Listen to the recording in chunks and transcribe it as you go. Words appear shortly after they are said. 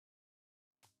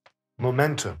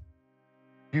Momentum.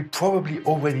 You probably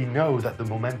already know that the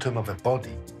momentum of a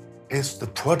body is the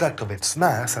product of its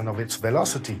mass and of its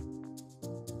velocity.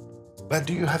 But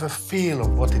do you have a feel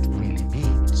of what it really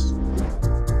means?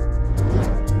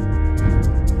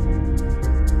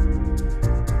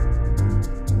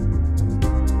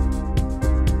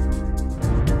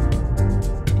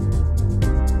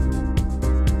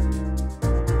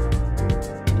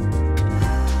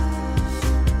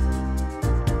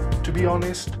 To be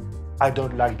honest, I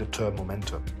don't like the term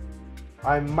momentum.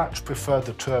 I much prefer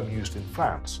the term used in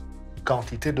France,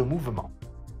 quantité de mouvement,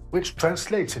 which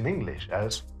translates in English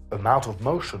as amount of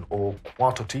motion or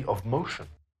quantity of motion.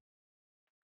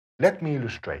 Let me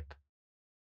illustrate.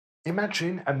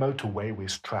 Imagine a motorway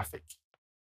with traffic.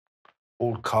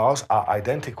 All cars are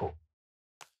identical.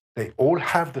 They all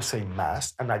have the same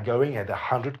mass and are going at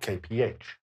 100 kph.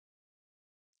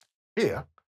 Here,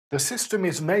 the system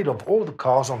is made of all the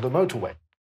cars on the motorway,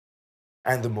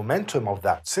 and the momentum of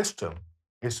that system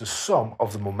is the sum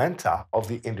of the momenta of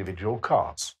the individual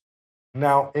cars.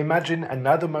 Now imagine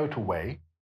another motorway,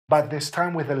 but this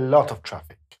time with a lot of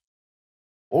traffic.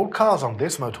 All cars on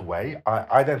this motorway are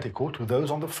identical to those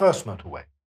on the first motorway,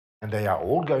 and they are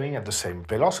all going at the same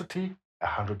velocity,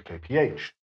 100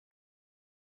 kph.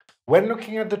 When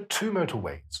looking at the two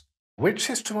motorways, which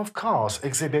system of cars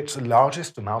exhibits the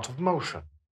largest amount of motion?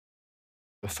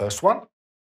 The first one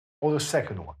or the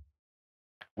second one?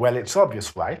 Well, it's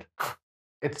obvious, right?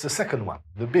 It's the second one,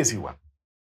 the busy one.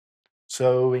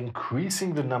 So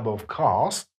increasing the number of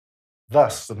cars,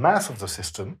 thus the mass of the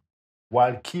system,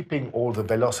 while keeping all the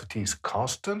velocities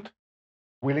constant,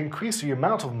 will increase the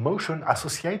amount of motion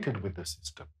associated with the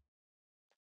system.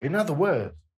 In other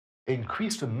words,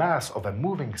 increase the mass of a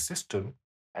moving system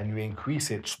and you increase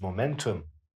its momentum.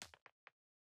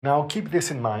 Now keep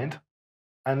this in mind,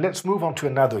 and let's move on to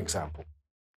another example.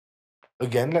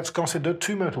 Again, let's consider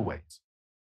two motorways.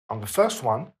 On the first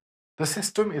one, the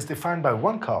system is defined by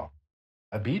one car,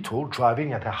 a Beetle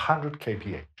driving at 100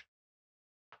 kph.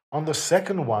 On the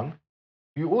second one,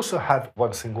 you also have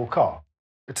one single car.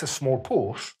 It's a small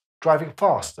Porsche driving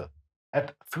faster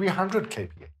at 300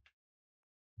 kph.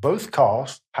 Both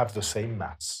cars have the same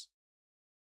mass.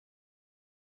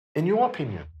 In your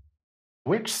opinion,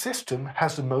 which system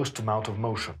has the most amount of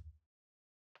motion?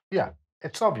 Yeah,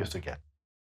 it's obvious again.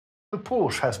 The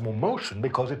Porsche has more motion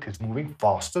because it is moving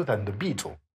faster than the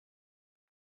Beetle.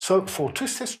 So for two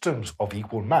systems of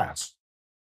equal mass,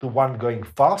 the one going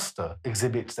faster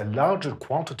exhibits a larger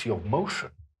quantity of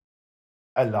motion,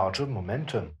 a larger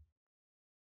momentum.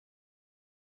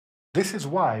 This is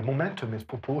why momentum is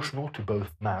proportional to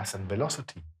both mass and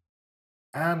velocity,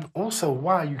 and also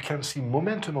why you can see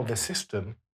momentum of a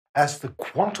system as the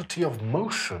quantity of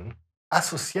motion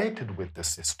associated with the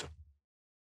system.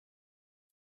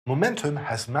 Momentum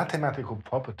has mathematical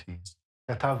properties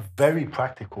that are very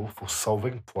practical for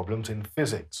solving problems in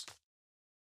physics.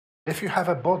 If you have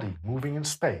a body moving in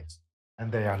space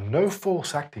and there are no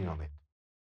force acting on it,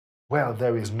 well,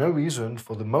 there is no reason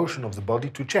for the motion of the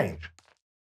body to change.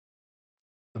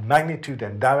 The magnitude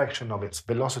and direction of its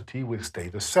velocity will stay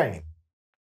the same.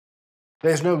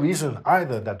 There is no reason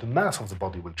either that the mass of the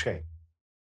body will change.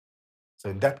 So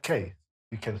in that case,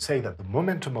 you can say that the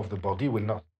momentum of the body will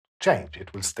not change,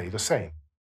 it will stay the same.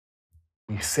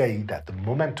 We say that the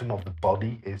momentum of the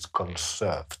body is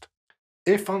conserved.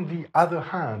 If, on the other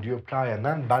hand, you apply an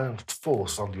unbalanced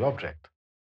force on the object,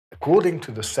 according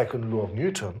to the second law of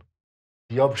Newton,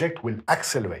 the object will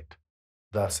accelerate,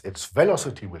 thus its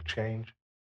velocity will change,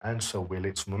 and so will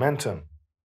its momentum.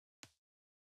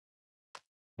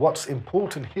 What's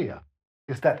important here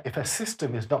is that if a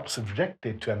system is not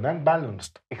subjected to an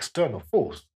unbalanced external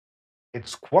force,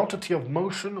 its quantity of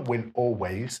motion will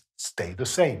always stay the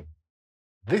same.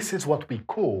 This is what we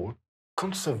call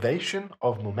conservation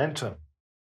of momentum.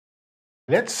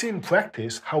 Let's see in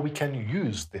practice how we can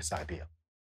use this idea.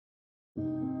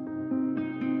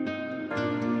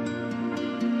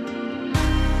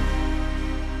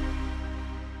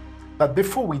 But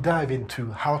before we dive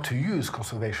into how to use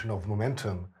conservation of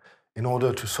momentum in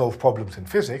order to solve problems in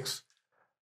physics,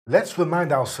 let's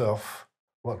remind ourselves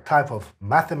what type of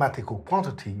mathematical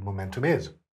quantity momentum is.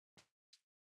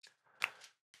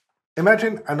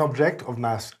 Imagine an object of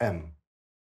mass m,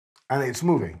 and it's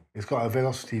moving. It's got a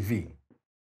velocity v.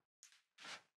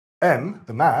 M,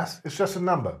 the mass, is just a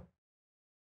number.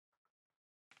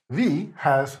 V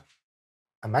has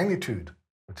a magnitude,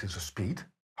 which is the speed,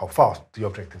 how fast the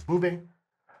object is moving,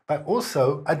 but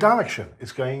also a direction.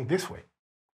 It's going this way.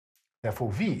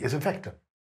 Therefore, V is a vector.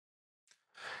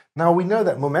 Now we know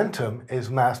that momentum is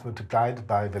mass multiplied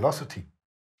by velocity.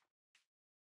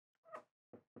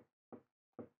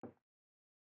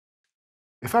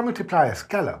 If I multiply a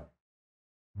scalar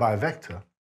by a vector,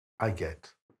 I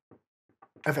get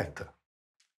a vector.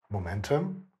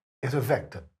 Momentum is a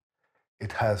vector.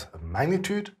 It has a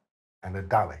magnitude and a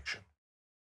direction.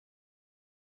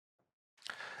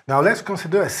 Now let's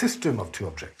consider a system of two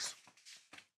objects,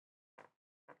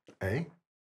 A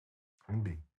and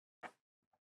B.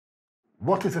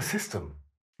 What is a system?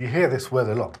 You hear this word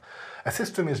a lot. A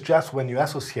system is just when you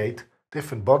associate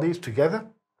different bodies together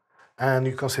and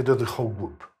you consider the whole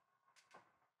group.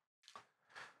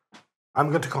 I'm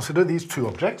going to consider these two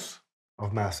objects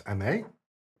of mass MA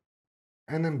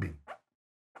and MB.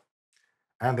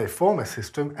 And they form a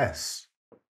system S.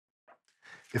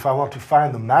 If I want to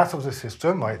find the mass of the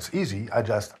system, well, it's easy. I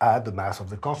just add the mass of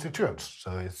the constituents.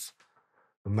 So it's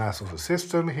the mass of the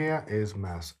system here is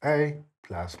mass A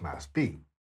plus mass B.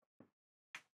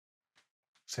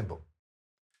 Simple.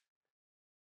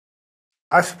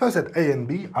 I suppose that A and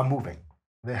B are moving.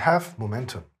 They have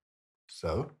momentum.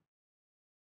 So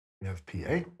we have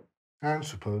PA, and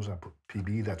suppose I put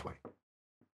PB that way.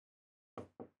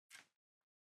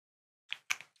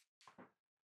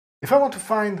 If I want to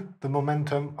find the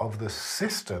momentum of the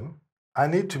system, I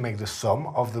need to make the sum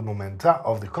of the momenta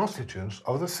of the constituents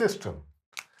of the system.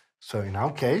 So in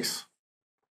our case,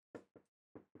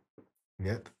 we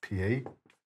get PA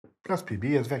plus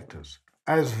PB as vectors.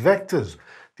 As vectors,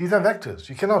 these are vectors.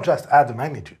 You cannot just add the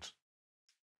magnitudes.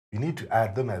 You need to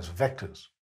add them as vectors.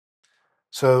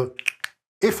 So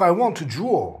if I want to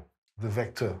draw the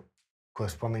vector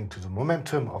corresponding to the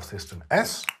momentum of system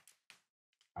S,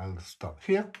 I'll start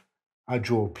here. I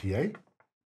draw PA,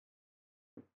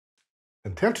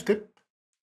 and tail to tip,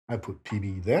 I put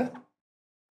PB there,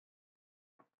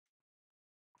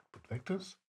 put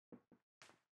vectors,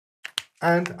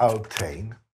 and I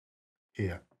obtain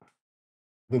here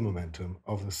the momentum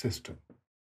of the system.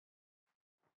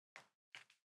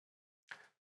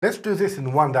 Let's do this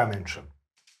in one dimension.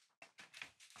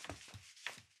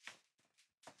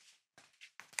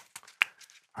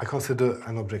 I consider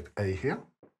an object A here,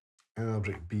 and an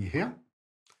object B here.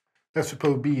 Let's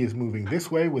suppose B is moving this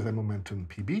way with a momentum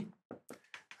PB,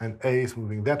 and A is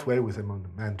moving that way with a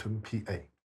momentum PA.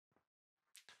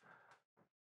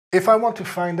 If I want to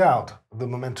find out the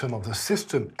momentum of the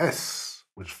system S,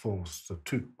 which forms the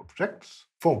two objects,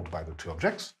 formed by the two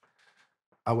objects,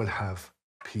 I will have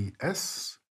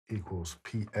PS equals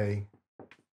PA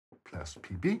plus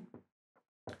PB.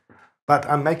 But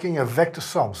I'm making a vector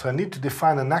sum, so I need to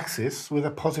define an axis with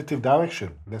a positive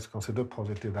direction. Let's consider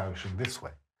positive direction this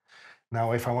way.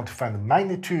 Now, if I want to find the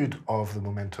magnitude of the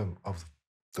momentum of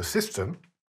the system,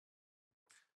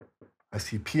 I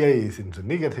see PA is in the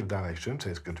negative direction, so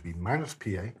it's going to be minus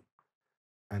PA,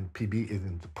 and PB is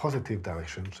in the positive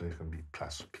direction, so it's going to be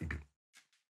plus PB.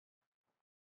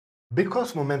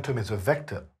 Because momentum is a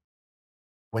vector,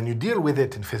 when you deal with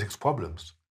it in physics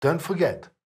problems, don't forget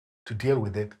to deal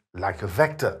with it like a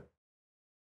vector.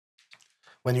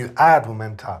 When you add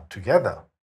momenta together,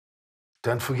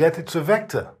 don't forget it's a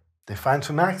vector. Define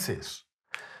some axis.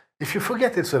 If you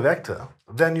forget it's a vector,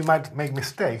 then you might make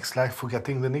mistakes like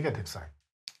forgetting the negative sign.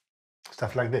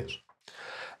 Stuff like this.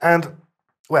 And,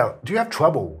 well, do you have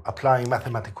trouble applying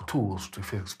mathematical tools to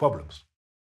physics problems?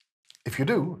 If you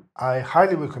do, I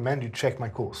highly recommend you check my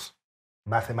course,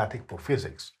 Mathematics for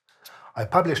Physics. I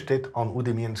published it on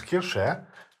Udemy and Skillshare,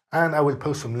 and I will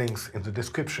post some links in the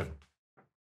description.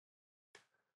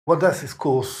 What does this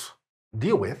course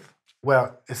deal with?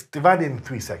 Well, it's divided in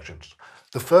 3 sections.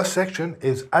 The first section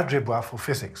is Algebra for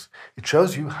Physics. It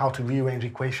shows you how to rearrange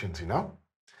equations,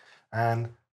 and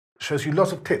shows you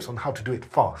lots of tips on how to do it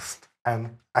fast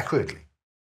and accurately.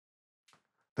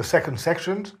 The second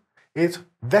section is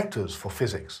Vectors for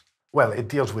Physics. Well, it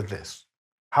deals with this.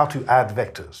 How to add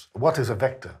vectors. What is a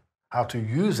vector? How to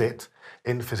use it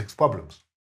in physics problems.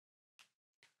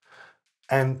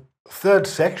 And third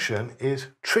section is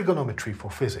Trigonometry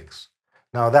for Physics.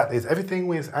 Now that is everything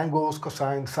with angles,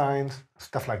 cosines, sines,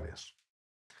 stuff like this,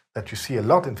 that you see a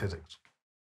lot in physics.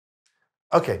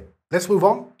 Okay, let's move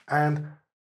on and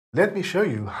let me show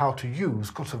you how to use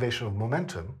conservation of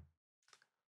momentum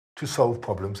to solve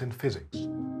problems in physics.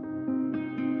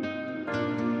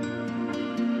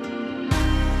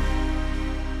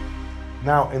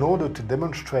 Now, in order to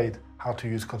demonstrate how to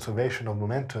use conservation of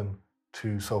momentum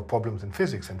to solve problems in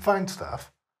physics and find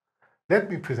stuff,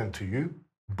 let me present to you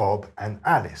Bob and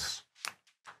Alice.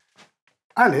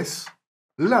 Alice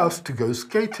loves to go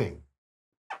skating.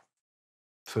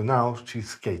 So now she's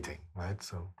skating, right?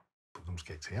 So put some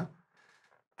skates here.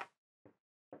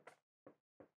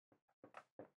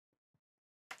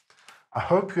 I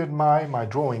hope you admire my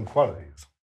drawing qualities.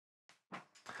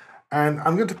 And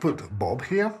I'm going to put Bob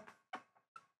here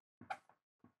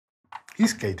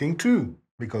He's skating too,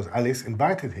 because Alice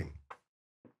invited him.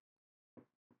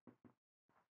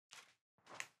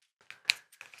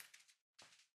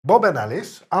 Bob and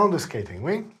Alice are on the skating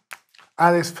rink.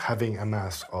 Alice having a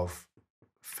mass of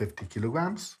 50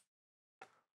 kilograms.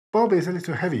 Bob is a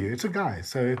little heavier, it's a guy,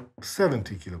 so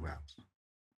 70 kilograms.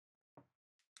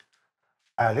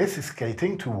 Alice is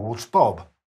skating towards Bob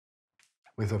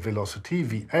with a velocity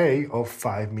VA of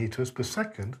 5 meters per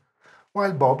second,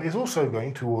 while Bob is also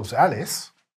going towards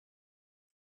Alice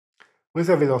with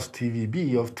a velocity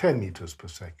VB of 10 meters per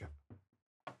second.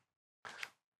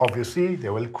 Obviously, they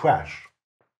will crash.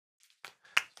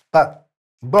 But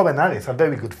Bob and Alice are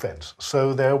very good friends,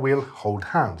 so they will hold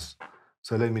hands.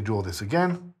 So let me draw this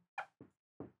again.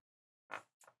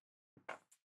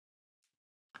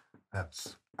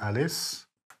 That's Alice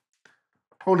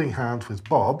holding hands with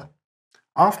Bob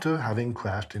after having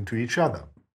crashed into each other.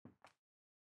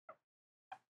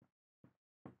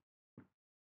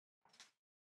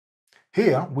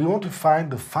 Here, we want to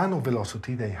find the final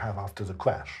velocity they have after the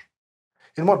crash.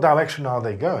 In what direction are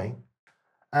they going,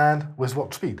 and with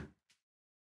what speed?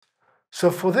 So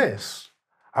for this,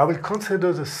 I will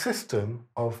consider the system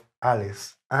of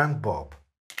Alice and Bob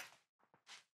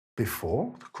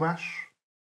before the crash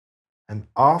and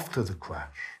after the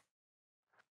crash.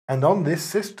 And on this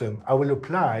system, I will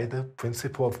apply the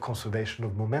principle of conservation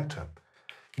of momentum,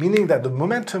 meaning that the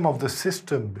momentum of the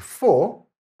system before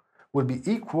will be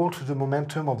equal to the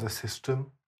momentum of the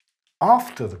system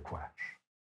after the crash.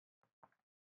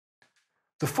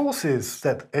 The forces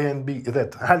that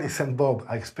Alice and Bob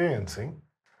are experiencing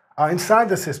are inside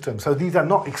the system, so these are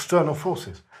not external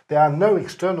forces. There are no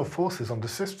external forces on the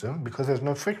system because there's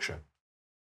no friction.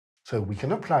 So we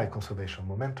can apply conservation of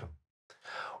momentum.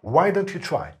 Why don't you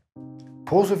try?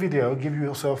 Pause the video, give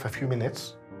yourself a few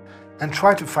minutes, and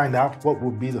try to find out what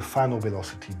would be the final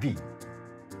velocity v.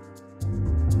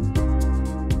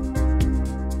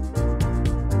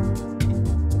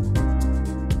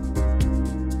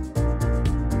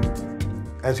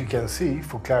 As you can see,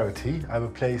 for clarity, I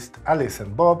replaced Alice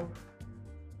and Bob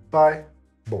by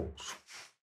balls.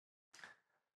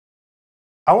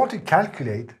 I want to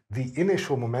calculate the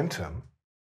initial momentum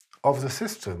of the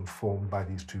system formed by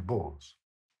these two balls.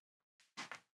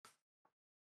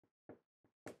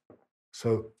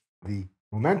 So the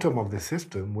momentum of the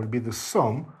system will be the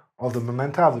sum of the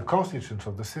momenta of the constituents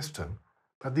of the system,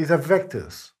 but these are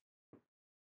vectors.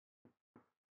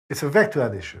 It's a vector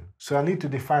addition, so I need to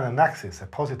define an axis, a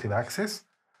positive axis.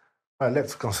 Well,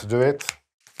 let's consider it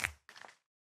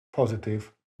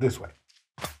positive this way.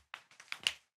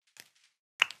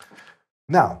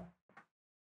 Now,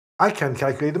 I can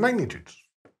calculate the magnitudes.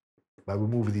 By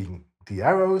removing the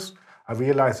arrows, I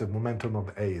realize the momentum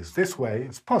of A is this way,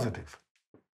 it's positive.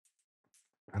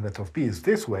 And that of B is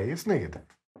this way, it's negative.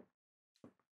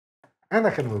 And I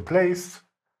can replace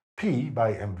P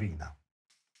by mv now.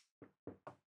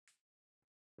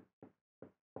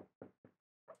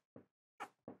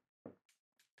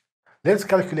 Let's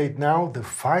calculate now the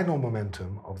final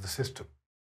momentum of the system.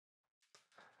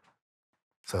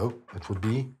 So it would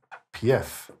be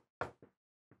Pf.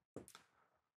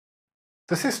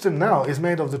 The system now is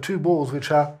made of the two balls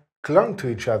which are clung to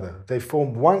each other. They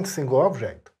form one single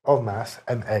object of mass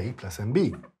ma plus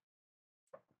mb.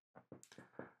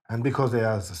 And because they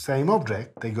are the same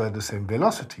object, they go at the same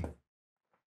velocity.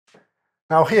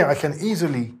 Now here I can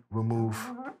easily remove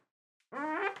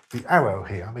the arrow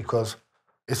here because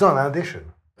it's not an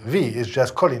addition. V is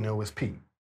just collinear with P.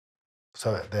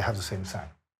 So they have the same sign.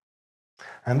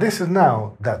 And this is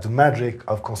now that the magic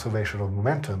of conservation of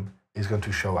momentum is going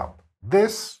to show up.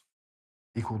 This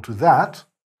equal to that,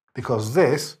 because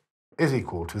this is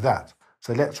equal to that.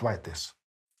 So let's write this.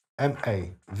 Ma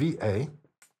VA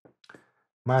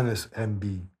minus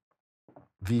MB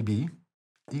VB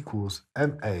equals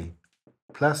MA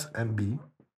plus MB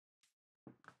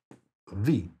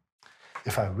V.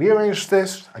 If I rearrange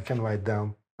this, I can write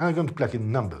down, I'm going to plug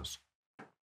in numbers.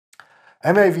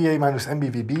 MAVA minus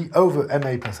MBVB over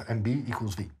MA plus MB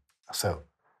equals V. So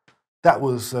that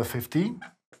was 50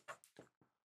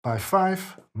 by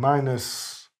 5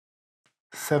 minus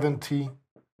 70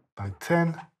 by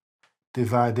 10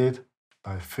 divided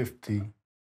by 50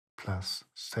 plus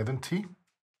 70.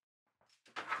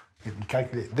 Let me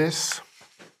calculate this.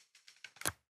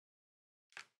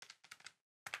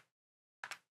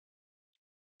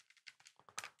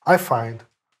 I find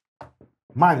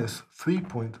minus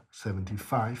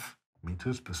 3.75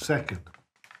 meters per second.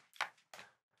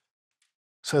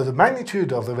 So the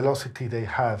magnitude of the velocity they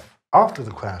have after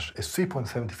the crash is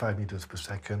 3.75 meters per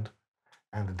second,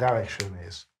 and the direction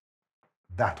is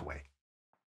that way.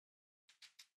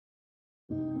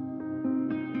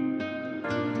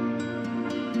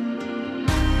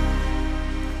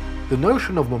 The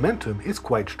notion of momentum is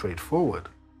quite straightforward.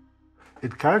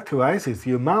 It characterizes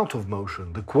the amount of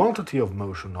motion, the quantity of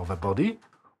motion of a body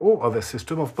or of a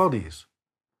system of bodies.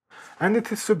 And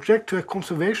it is subject to a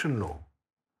conservation law.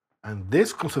 And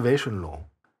this conservation law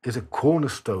is a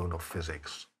cornerstone of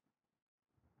physics.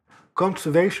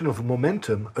 Conservation of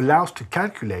momentum allows to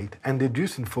calculate and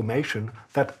deduce information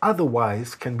that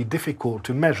otherwise can be difficult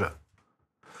to measure.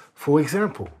 For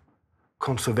example,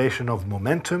 conservation of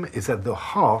momentum is at the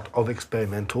heart of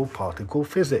experimental particle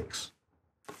physics.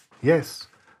 Yes,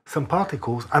 some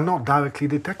particles are not directly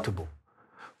detectable.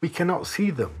 We cannot see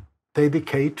them, they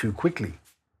decay too quickly.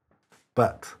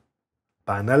 But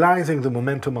by analyzing the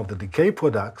momentum of the decay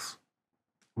products,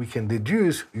 we can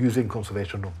deduce, using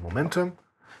conservation of momentum,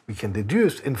 we can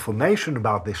deduce information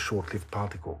about this short-lived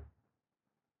particle.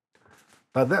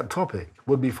 But that topic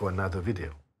will be for another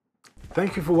video.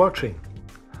 Thank you for watching.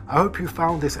 I hope you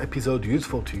found this episode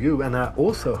useful to you, and I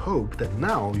also hope that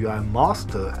now you are a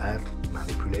master at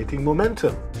manipulating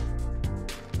momentum.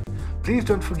 Please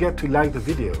don't forget to like the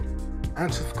video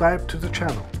and subscribe to the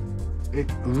channel. It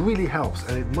really helps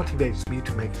and it motivates me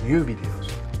to make new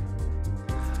videos.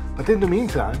 But in the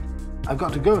meantime, I've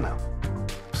got to go now.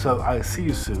 So I'll see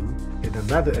you soon in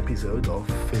another episode of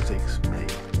Physics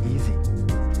Made Easy.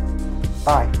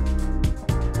 Bye.